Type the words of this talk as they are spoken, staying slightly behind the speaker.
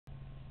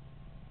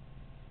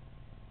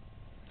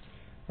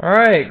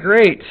Alright,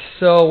 great.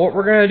 So what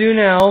we're going to do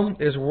now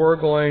is we're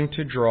going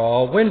to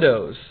draw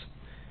windows.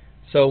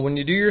 So when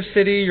you do your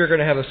city, you're going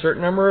to have a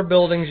certain number of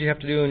buildings you have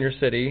to do in your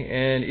city,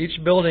 and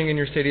each building in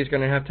your city is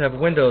going to have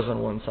windows on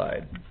one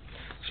side.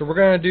 So we're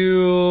going to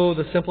do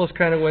the simplest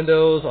kind of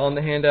windows on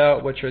the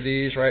handout, which are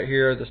these right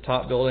here, this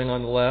top building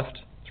on the left.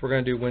 So we're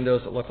going to do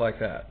windows that look like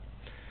that.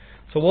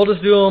 So we'll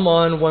just do them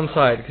on one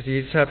side, because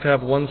you just have to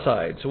have one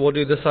side. So we'll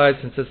do this side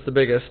since it's the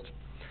biggest.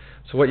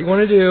 So what you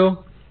want to do,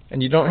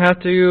 and you don't have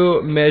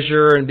to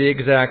measure and be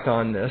exact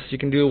on this, you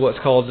can do what's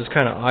called just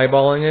kind of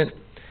eyeballing it.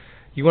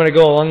 You want to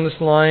go along this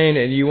line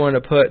and you want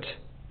to put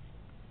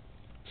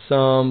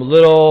some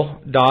little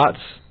dots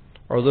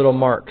or little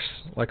marks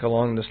like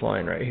along this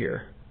line right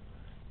here.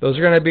 Those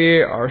are going to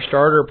be our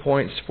starter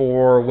points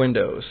for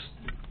windows.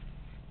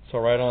 So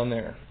right on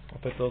there. I'll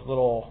put those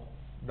little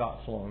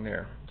dots along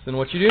there. So then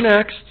what you do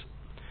next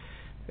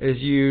is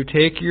you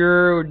take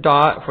your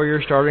dot for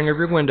your starting of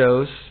your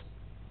windows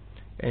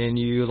and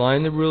you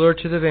line the ruler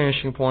to the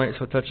vanishing point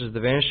so it touches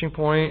the vanishing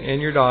point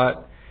and your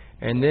dot.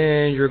 And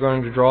then you're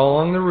going to draw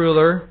along the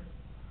ruler,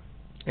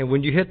 and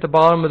when you hit the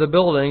bottom of the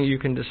building, you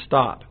can just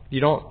stop. You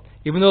don't,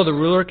 even though the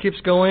ruler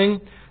keeps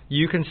going,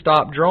 you can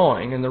stop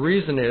drawing. And the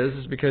reason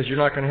is because you're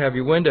not going to have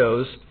your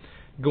windows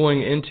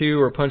going into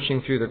or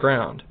punching through the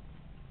ground.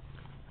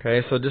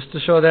 Okay, so just to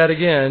show that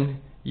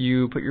again,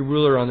 you put your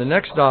ruler on the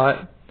next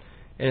dot,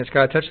 and it's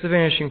got to touch the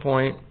vanishing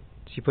point.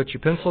 So you put your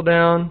pencil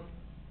down,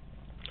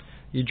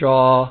 you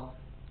draw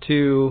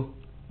to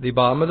the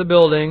bottom of the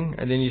building,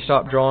 and then you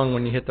stop drawing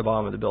when you hit the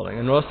bottom of the building.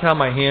 And notice how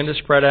my hand is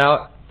spread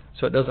out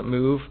so it doesn't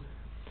move.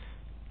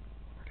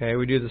 Okay,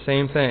 we do the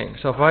same thing.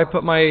 So if I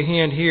put my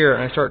hand here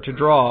and I start to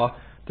draw,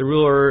 the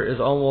ruler is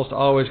almost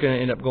always going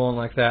to end up going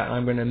like that.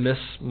 I'm going to miss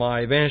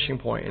my vanishing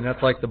point, and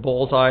that's like the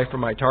bullseye for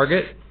my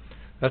target.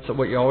 That's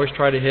what you always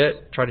try to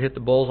hit. Try to hit the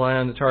bullseye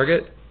on the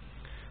target.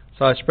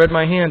 So I spread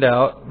my hand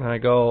out, and I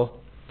go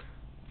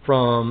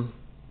from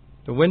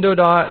the window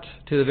dot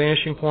to the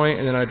vanishing point,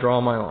 and then I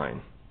draw my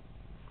line.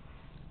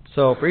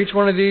 So for each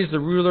one of these,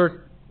 the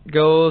ruler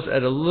goes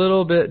at a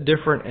little bit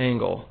different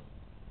angle.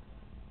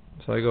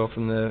 So I go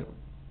from the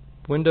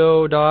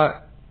window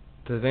dot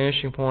to the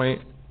vanishing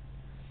point,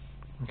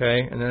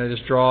 okay, and then I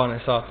just draw and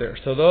I stop there.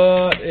 So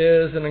that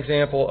is an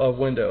example of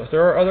windows.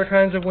 There are other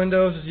kinds of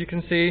windows, as you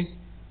can see,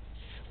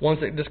 ones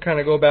that just kind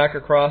of go back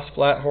across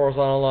flat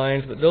horizontal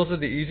lines, but those are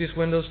the easiest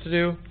windows to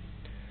do.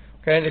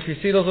 Okay, and if you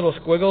see those little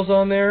squiggles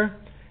on there,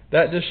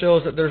 that just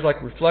shows that there's like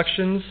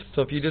reflections.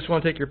 So if you just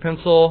want to take your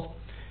pencil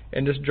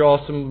and just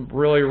draw some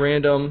really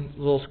random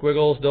little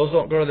squiggles, those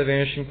don't go to the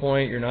vanishing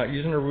point. You're not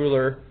using a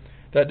ruler.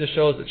 That just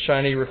shows it's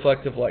shiny,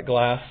 reflective like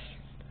glass,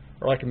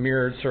 or like a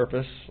mirrored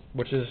surface,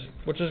 which is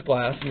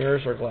glass.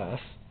 Mirrors are glass.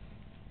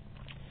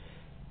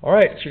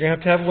 Alright, so you're going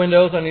to have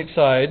windows on each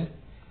side.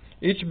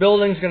 Each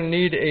building is going to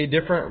need a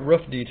different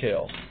roof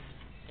detail.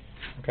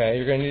 Okay,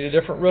 you're going to need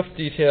a different roof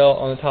detail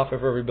on the top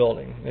of every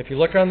building. If you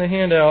look on the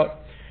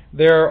handout,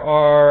 there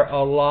are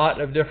a lot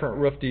of different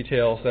roof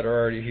details that are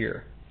already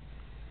here.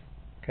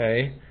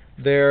 Okay,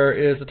 there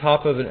is the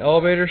top of an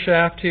elevator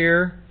shaft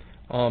here,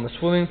 a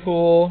swimming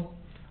pool.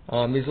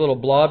 These little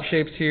blob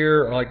shapes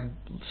here are like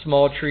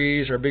small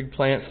trees or big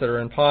plants that are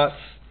in pots.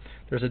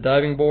 There's a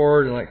diving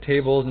board and like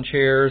tables and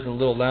chairs and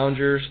little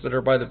loungers that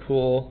are by the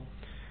pool.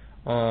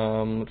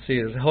 Let's see,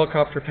 there's a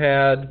helicopter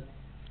pad,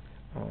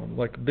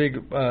 like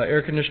big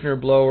air conditioner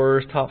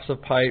blowers, tops of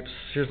pipes.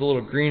 Here's a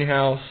little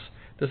greenhouse.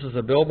 This is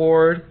a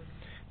billboard.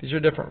 These are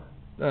different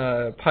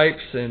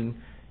pipes and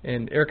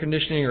air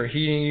conditioning or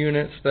heating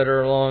units that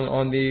are along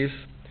on these.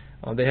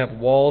 They have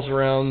walls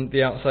around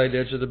the outside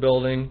edge of the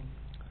building.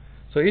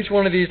 So each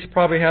one of these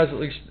probably has at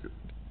least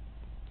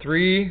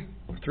three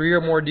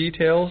or more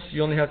details.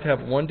 You only have to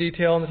have one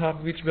detail on the top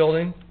of each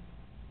building.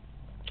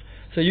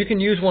 So you can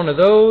use one of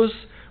those,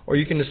 or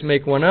you can just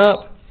make one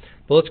up.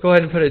 But let's go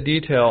ahead and put a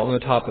detail on the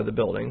top of the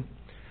building.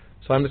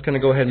 So I'm just going to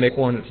go ahead and make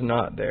one that's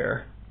not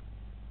there.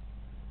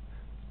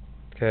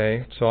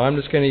 Okay, so I'm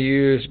just going to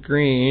use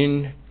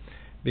green,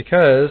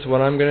 because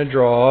what I'm going to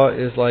draw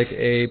is like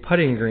a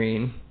putting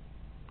green,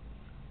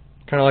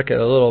 kind of like a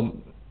little,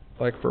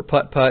 like for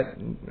putt-putt,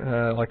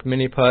 like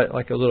mini putt,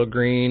 like a little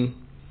green.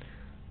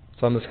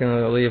 So I'm just going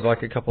to leave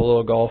like a couple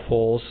little golf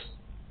holes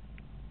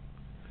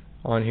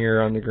on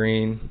here on the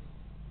green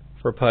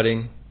for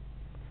putting.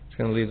 Just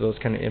going to leave those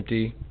kind of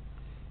empty.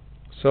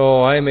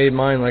 So I made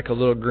mine like a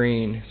little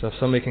green, so if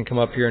somebody can come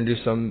up here and do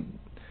some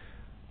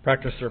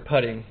practice their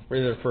putting,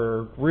 either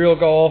for real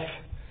golf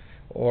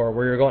or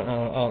where you're going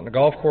out on the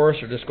golf course,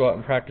 or just go out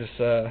and practice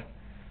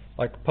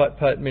like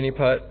putt-putt,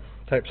 mini-putt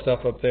type stuff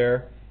up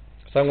there.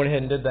 So I went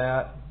ahead and did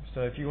that.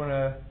 So if you want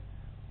to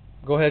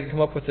go ahead and come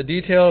up with a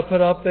detail to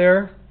put up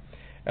there.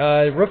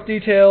 Roof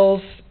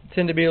details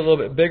tend to be a little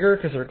bit bigger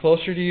because they're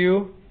closer to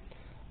you.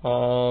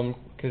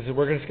 Because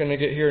we're just going to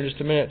get here in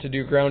just a minute to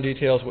do ground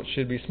details, which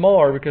should be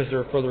smaller because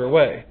they're further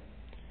away,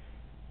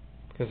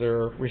 because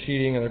they're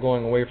receding and they're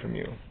going away from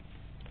you.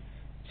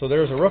 So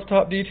there's a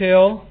rooftop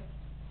detail.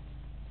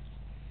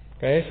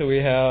 Okay, so we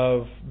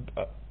have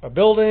a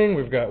building,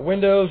 we've got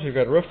windows, we've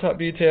got a rooftop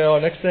detail.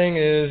 Next thing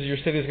is your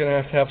city's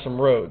going to have some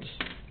roads.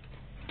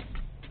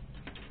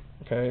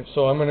 Okay,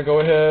 so I'm going to go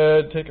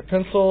ahead, take a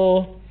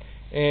pencil,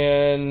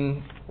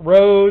 and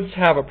roads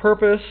have a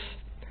purpose.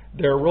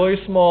 They're really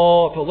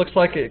small. If it looks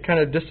like it kind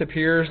of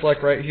disappears,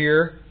 like right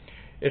here,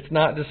 it's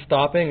not just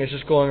stopping, it's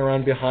just going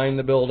around behind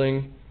the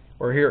building.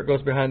 Or here it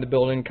goes behind the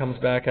building, comes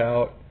back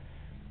out.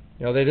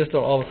 You know, they just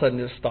don't all of a sudden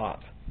just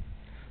stop.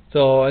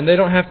 So, and they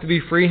don't have to be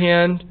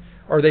freehand,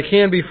 or they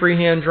can be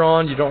freehand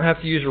drawn. You don't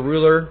have to use a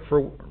ruler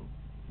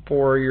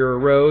for your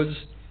roads.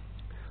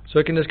 So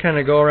it can just kind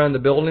of go around the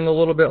building a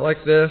little bit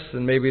like this,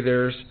 and maybe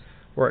there's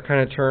where it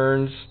kind of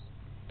turns.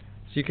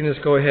 So you can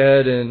just go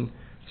ahead and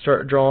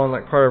start drawing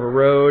like part of a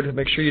road.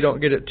 Make sure you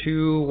don't get it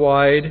too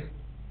wide.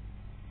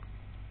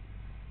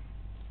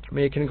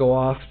 Maybe it can go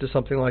off to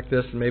something like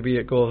this, and maybe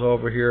it goes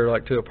over here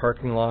like to a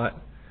parking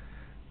lot.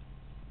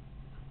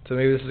 So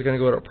maybe this is going to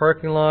go to a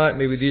parking lot.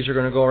 Maybe these are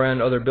going to go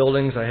around other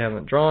buildings I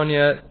haven't drawn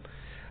yet.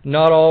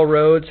 Not all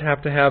roads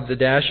have to have the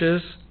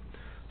dashes.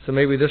 So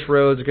maybe this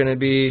road's going to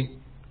be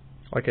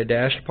like a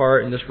dashed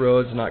part, and this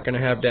road's not going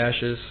to have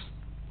dashes.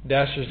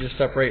 Dashes just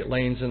separate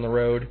lanes in the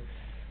road.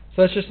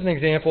 So that's just an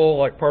example,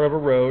 like part of a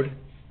road,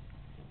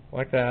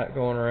 like that,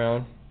 going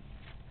around.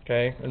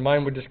 Okay, and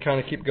mine would just kind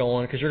of keep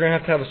going, because you're going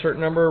to have a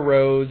certain number of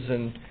roads,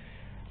 and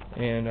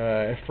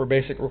for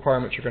basic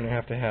requirements you're going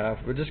to have.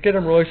 But just get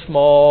them really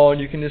small,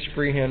 and you can just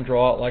freehand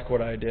draw it like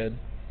what I did.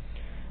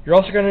 You're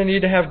also going to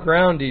need to have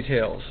ground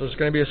details. So there's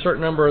going to be a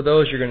certain number of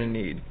those you're going to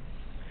need.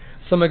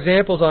 Some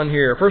examples on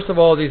here. First of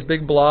all, these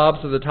big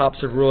blobs are the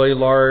tops of really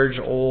large,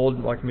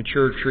 old, like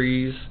mature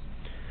trees.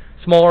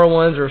 Smaller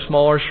ones are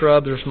smaller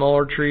shrubs or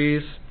smaller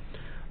trees.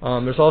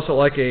 There's also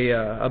like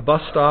a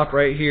bus stop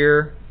right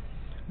here.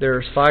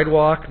 There's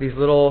sidewalk, these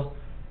little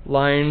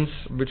lines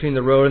between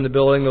the road and the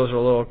building. Those are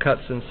little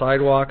cuts in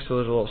sidewalks. So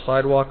there's a little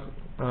sidewalk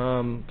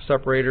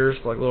separators,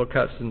 like little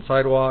cuts in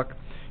sidewalk.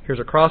 Here's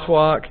a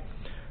crosswalk,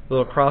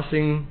 little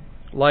crossing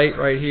light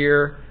right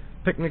here.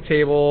 Picnic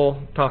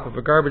table, top of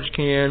a garbage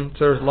can.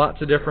 So there's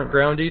lots of different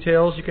ground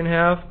details you can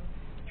have.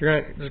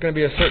 There's going to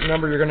be a certain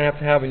number you're going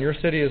to have in your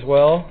city as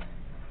well.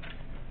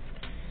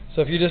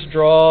 So if you just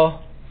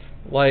draw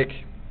like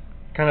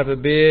kind of a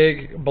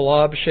big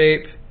blob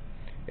shape,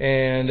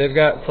 and they've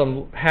got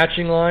some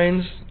hatching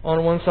lines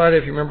on one side.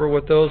 If you remember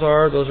what those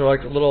are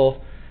like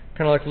little,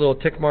 kind of like little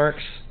tick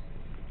marks.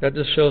 That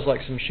just shows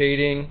like some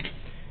shading.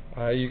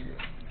 You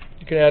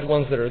can add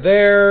ones that are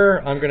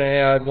there. I'm going to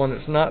add one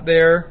that's not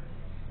there.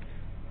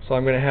 So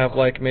I'm going to have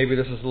like, maybe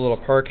this is a little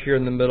park here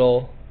in the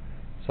middle.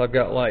 So I've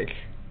got like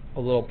a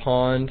little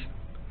pond.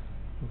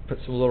 Put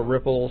some little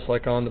ripples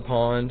like on the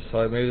pond.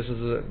 So maybe this is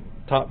a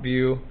top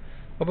view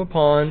of a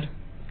pond.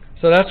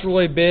 So that's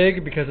really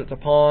big because it's a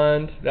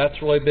pond.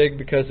 That's really big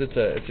because it's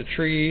a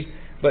tree.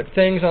 But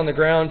things on the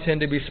ground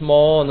tend to be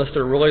small unless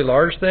they're really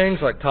large things,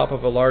 like top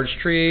of a large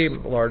tree,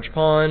 a large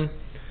pond.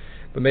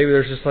 But maybe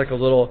there's just like a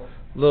little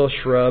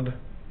shrub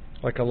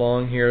like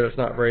along here that's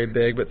not very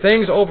big. But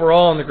things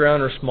overall on the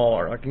ground are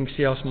smaller. Like you can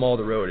see how small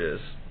the road is.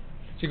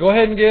 So go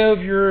ahead and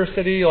give your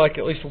city like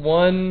at least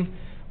one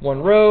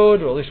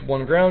road or at least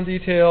one ground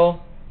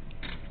detail.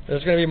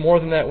 There's going to be more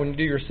than that when you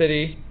do your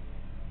city.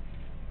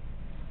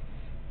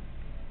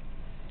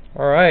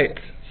 Alright,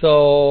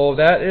 so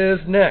that is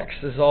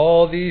next, is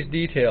all these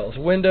details.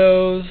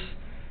 Windows,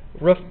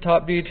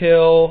 rooftop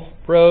detail,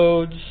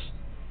 roads,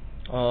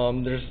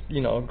 there's,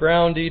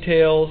 ground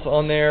details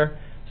on there.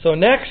 So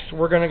next,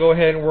 we're going to go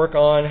ahead and work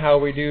on how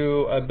we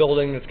do a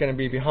building that's going to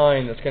be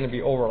behind, that's going to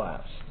be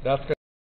overlaps. That's